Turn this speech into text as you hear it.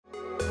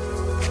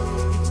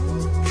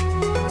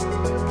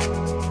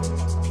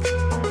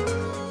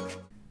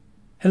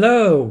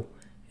Hello!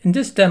 In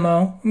this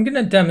demo, I'm going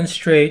to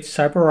demonstrate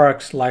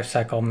CyberArk's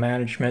lifecycle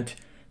management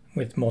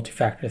with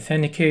multi-factor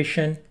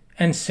authentication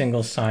and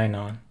single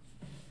sign-on.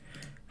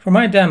 For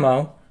my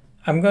demo,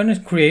 I'm going to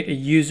create a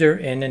user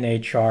in an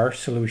HR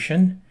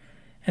solution,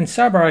 and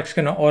CyberArk's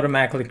going to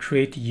automatically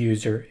create the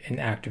user in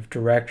Active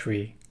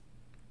Directory.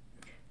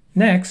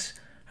 Next,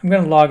 I'm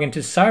going to log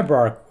into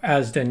CyberArk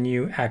as the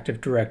new Active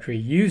Directory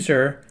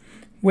user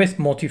with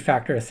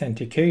multi-factor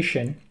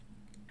authentication,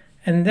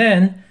 and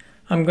then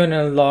I'm going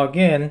to log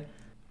in,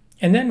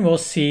 and then we'll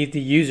see the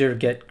user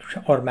get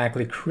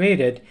automatically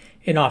created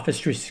in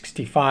Office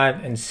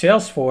 365 and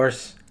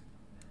Salesforce.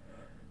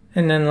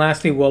 And then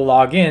lastly, we'll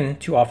log in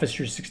to Office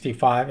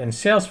 365 and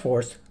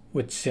Salesforce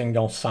with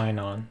single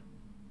sign-on.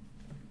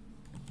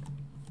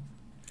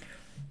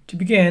 To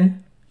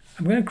begin,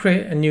 I'm going to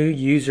create a new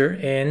user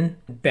in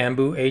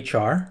Bamboo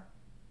HR.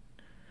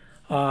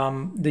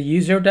 The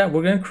user that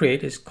we're going to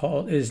create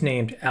is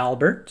named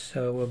Albert,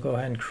 so we'll go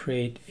ahead and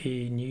create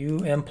a new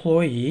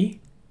employee.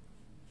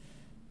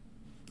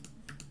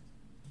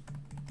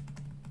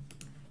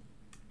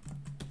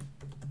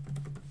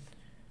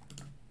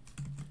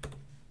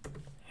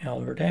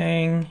 Albert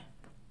Ang,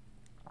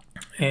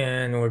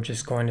 and we're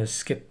just going to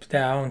skip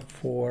down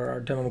for our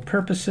demo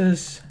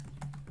purposes.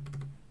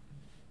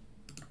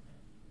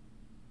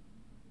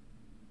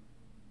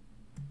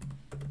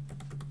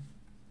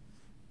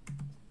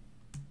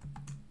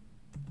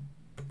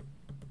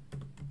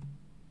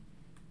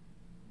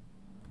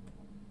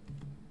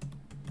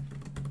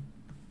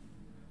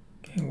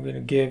 We're going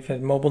to give a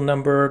mobile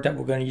number that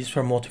we're going to use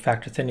for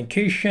multi-factor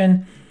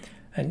authentication,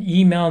 an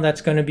email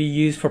that's going to be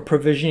used for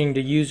provisioning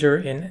the user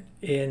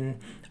in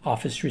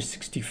Office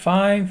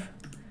 365.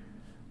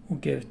 We'll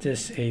give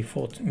this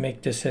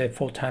make this a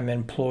full-time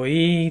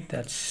employee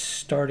that's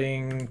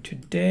starting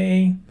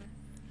today.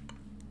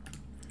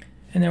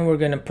 And then we're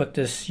going to put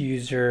this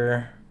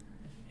user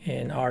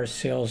in our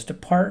sales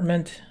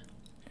department.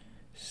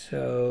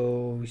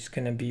 So he's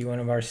going to be one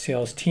of our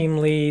sales team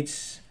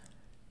leads.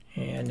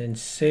 And in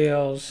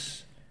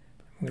sales,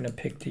 I'm going to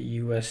pick the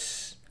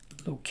US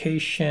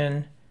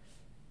location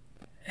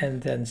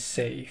and then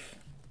save.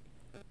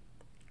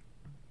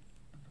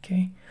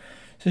 Okay,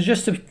 so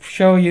just to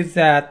show you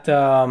that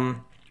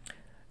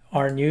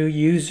our new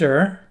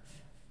user,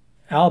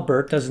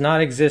 Albert, does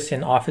not exist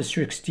in Office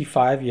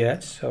 365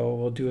 yet. So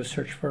we'll do a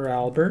search for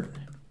Albert.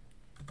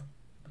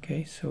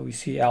 Okay, so we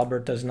see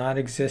Albert does not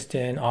exist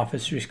in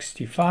Office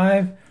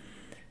 365.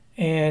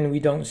 And we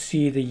don't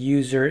see the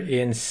user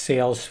in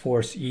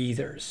Salesforce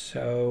either.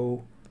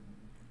 So,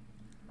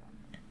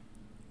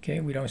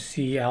 okay, we don't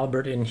see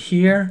Albert in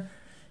here.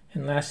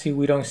 And lastly,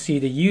 we don't see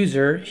the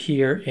user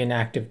here in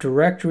Active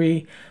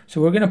Directory.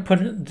 So we're going to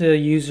put the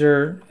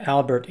user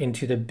Albert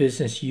into the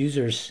business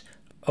users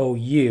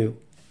OU.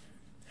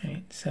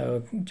 Right,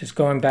 so just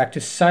going back to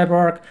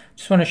CyberArk,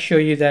 just want to show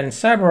you that in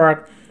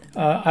CyberArk,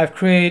 I've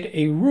created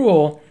a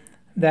rule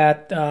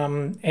that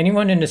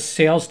anyone in the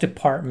sales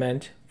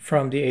department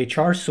from the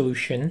HR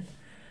solution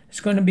is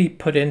going to be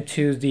put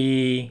into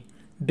the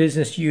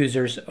business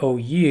users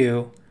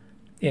OU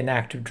in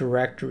Active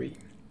Directory.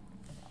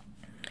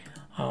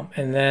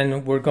 And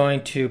then we're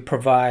going to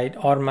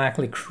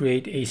automatically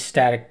create a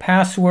static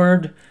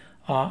password.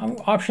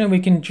 Optionally, we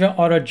can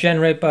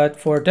auto-generate, but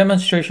for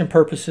demonstration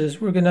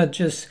purposes, we're going to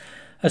just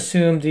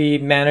assume the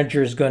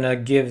manager is going to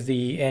give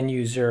the end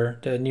user,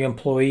 the new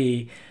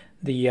employee,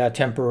 the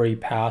temporary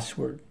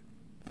password.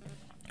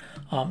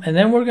 And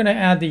then we're going to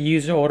add the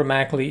user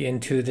automatically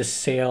into the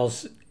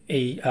sales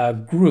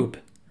group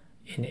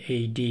in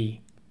AD.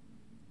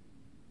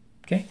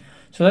 Okay,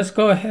 so let's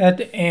go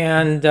ahead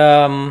and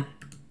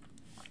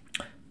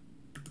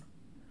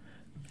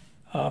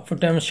for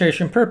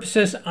demonstration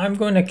purposes, I'm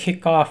going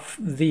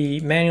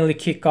to manually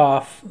kick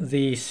off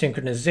the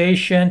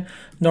synchronization.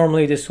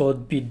 Normally this will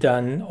be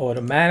done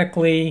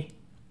automatically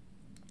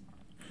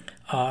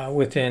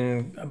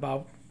within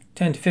about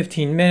 10 to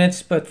 15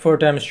 minutes, but for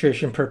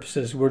demonstration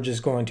purposes, we're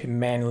just going to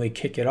manually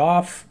kick it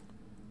off.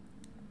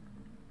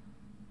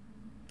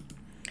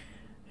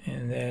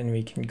 And then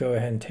we can go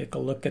ahead and take a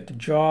look at the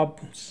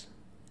jobs.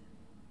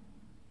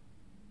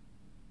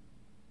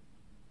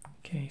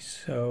 Okay,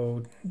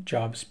 so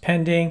jobs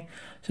pending.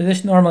 So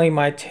this normally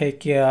might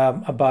take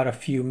about a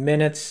few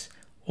minutes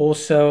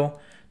also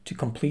to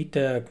complete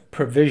the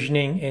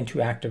provisioning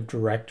into Active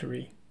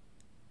Directory.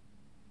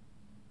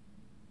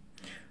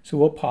 So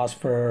we'll pause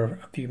for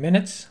a few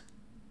minutes.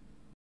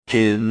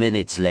 2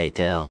 minutes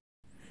later.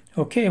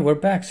 Okay, we're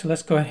back. So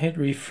let's go ahead and hit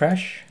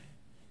refresh.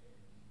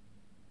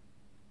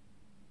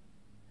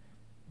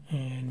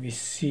 And we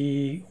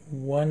see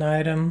one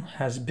item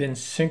has been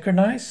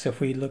synchronized. So if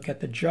we look at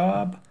the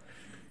job,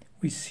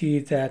 we see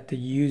that the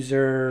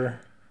user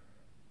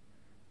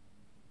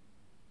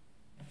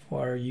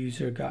for our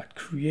user got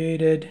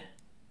created.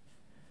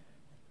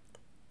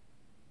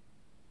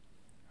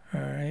 All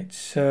right,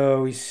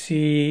 so we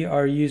see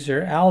our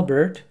user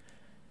Albert,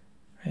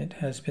 right,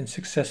 has been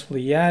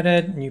successfully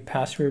added. New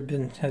password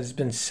has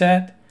been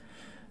set.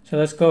 So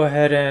let's go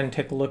ahead and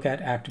take a look at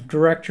Active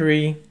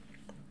Directory.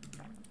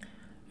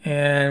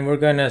 And we're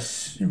going to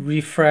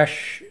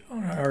refresh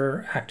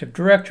our Active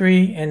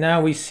Directory, and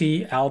now we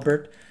see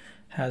Albert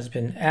has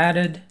been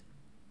added.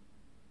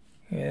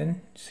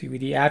 And see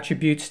the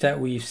attributes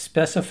that we've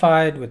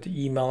specified with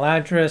the email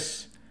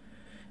address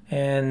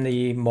and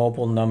the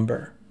mobile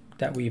number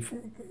that we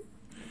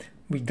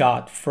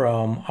got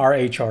from our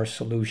HR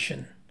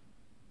solution.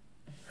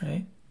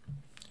 Right.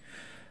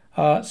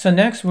 So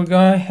next we'll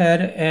go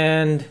ahead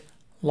and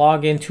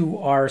log into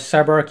our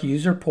CyberArk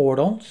user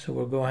portal. So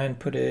we'll go ahead and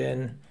put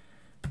in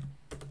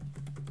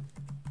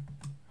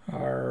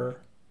our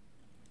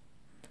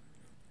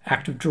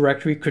Active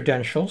Directory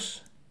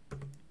credentials.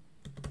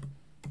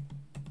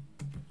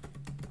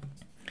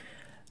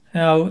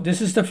 Now,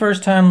 this is the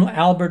first time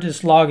Albert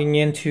is logging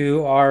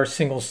into our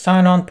single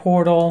sign-on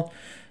portal,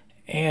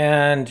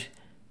 and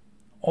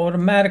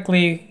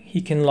automatically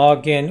he can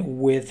log in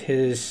with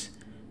his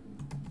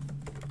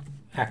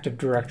Active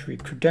Directory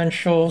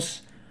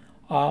credentials.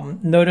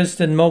 Notice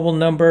the mobile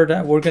number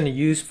that we're going to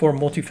use for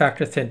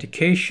multi-factor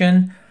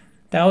authentication.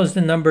 That was the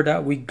number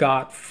that we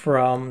got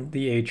from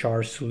the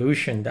HR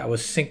solution that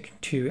was synced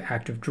to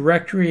Active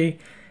Directory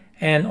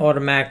and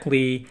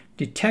automatically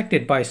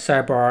detected by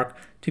CyberArk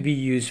to be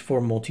used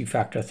for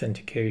multi-factor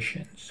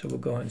authentication. So we'll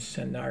go ahead and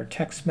send our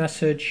text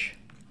message.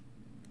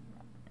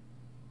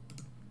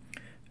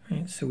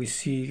 Right, so we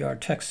see our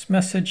text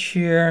message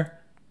here.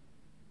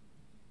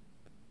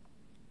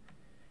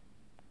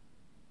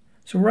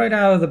 So right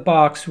out of the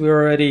box,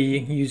 we're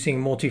already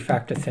using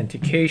multi-factor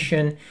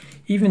authentication,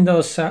 even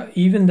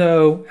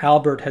though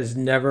Albert has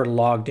never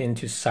logged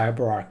into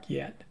CyberArk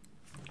yet.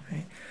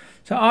 Right?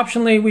 So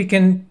optionally, we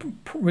can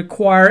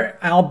require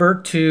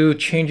Albert to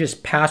change his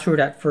password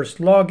at first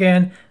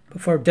login,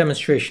 but for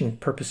demonstration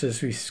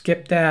purposes, we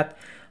skip that.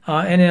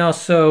 And then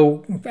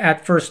also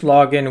at first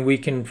login, we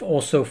can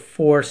also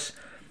force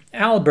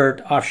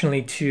Albert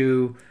optionally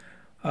to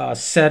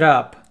set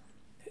up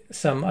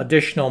some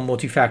additional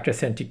multi-factor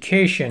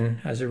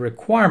authentication as a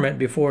requirement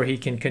before he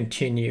can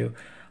continue.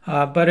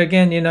 But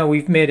again,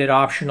 we've made it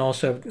optional,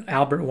 so if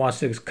Albert wants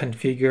to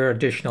configure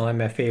additional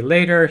MFA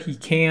later, he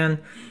can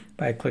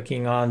by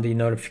clicking on the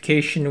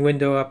notification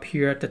window up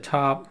here at the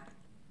top.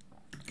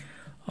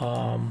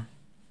 And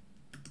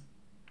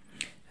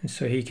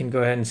so he can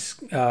go ahead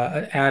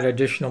and add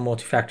additional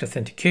multi-factor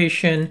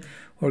authentication,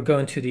 or go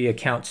into the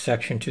account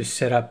section to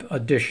set up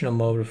additional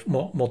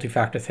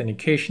multi-factor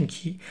authentication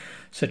key,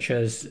 such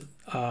as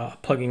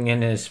plugging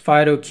in his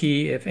FIDO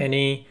key, if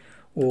any,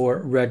 or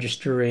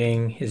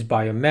registering his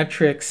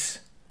biometrics.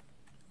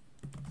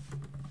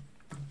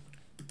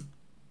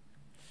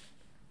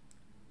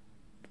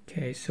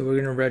 Okay, so we're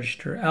going to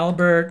register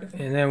Albert,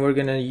 and then we're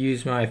going to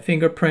use my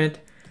fingerprint.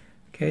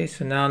 Okay,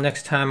 so now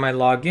next time I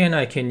log in,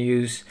 I can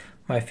use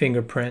my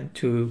fingerprint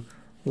to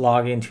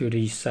log into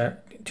the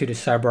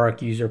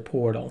CyberArk user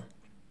portal.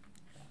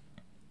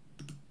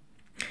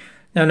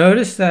 Now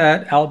notice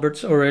that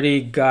Albert's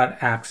already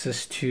got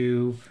access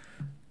to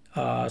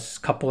a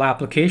couple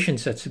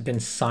applications that's been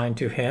signed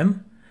to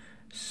him.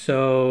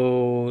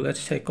 So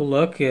let's take a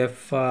look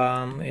if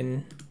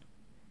in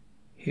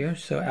here.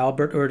 So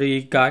Albert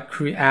already got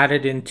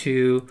added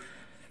into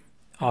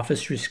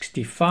Office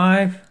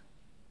 365.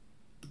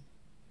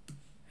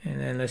 And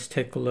then let's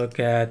take a look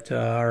at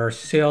our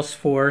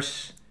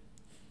Salesforce.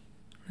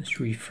 Let's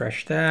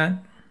refresh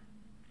that.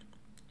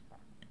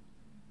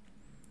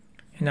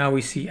 And now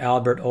we see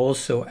Albert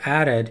also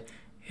added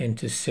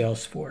into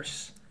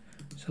Salesforce.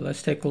 So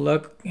let's take a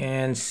look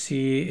and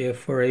see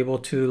if we're able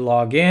to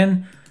log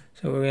in.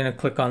 So we're going to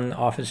click on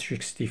Office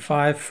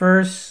 365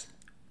 first.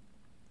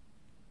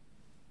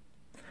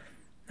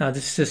 Now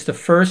this is the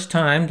first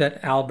time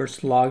that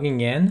Albert's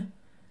logging in.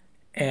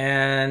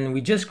 And we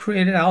just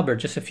created Albert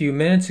just a few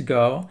minutes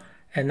ago.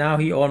 And now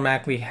he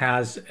automatically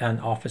has an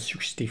Office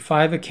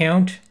 365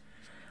 account.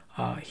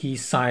 He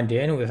signed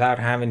in without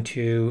having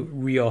to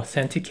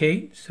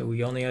re-authenticate. So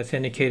we only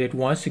authenticated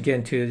once to get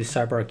into the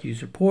CyberArk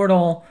user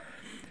portal.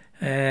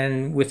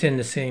 And within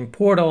the same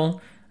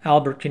portal,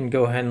 Albert can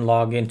go ahead and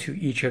log into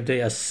each of the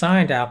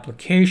assigned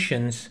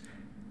applications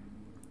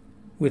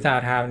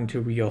without having to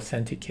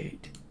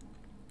re-authenticate.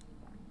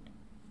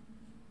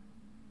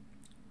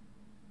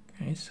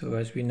 Okay, so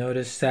as we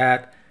notice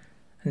that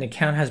an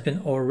account has been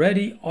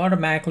already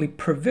automatically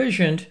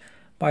provisioned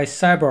by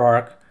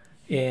CyberArk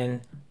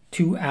in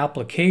 2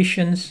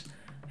 applications,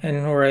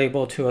 and we're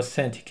able to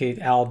authenticate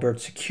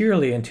Albert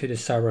securely into the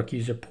CyberArk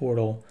user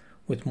portal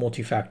with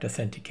multi-factor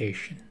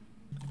authentication.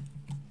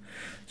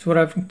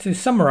 So to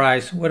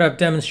summarize, what I've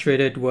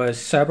demonstrated was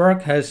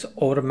CyberArk has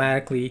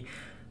automatically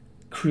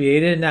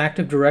created an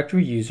Active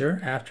Directory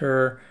user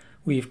after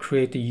we've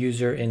created the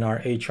user in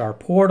our HR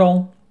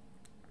portal.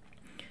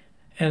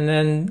 And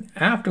then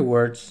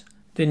afterwards,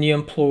 the new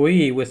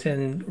employee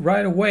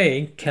right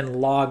away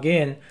can log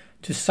in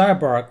to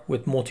CyberArk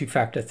with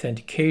multi-factor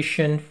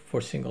authentication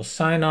for single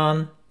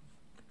sign-on.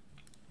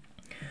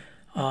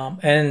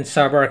 And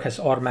CyberArk has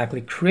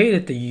automatically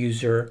created the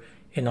user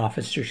in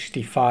Office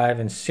 365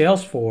 and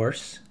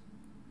Salesforce.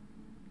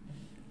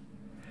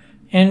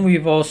 And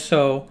we've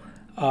also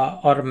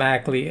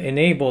automatically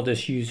enable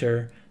this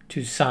user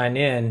to sign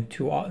in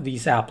to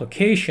these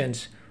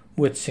applications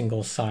with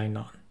single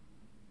sign-on.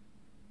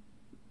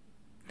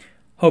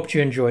 Hope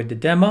you enjoyed the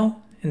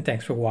demo, and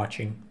thanks for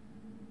watching.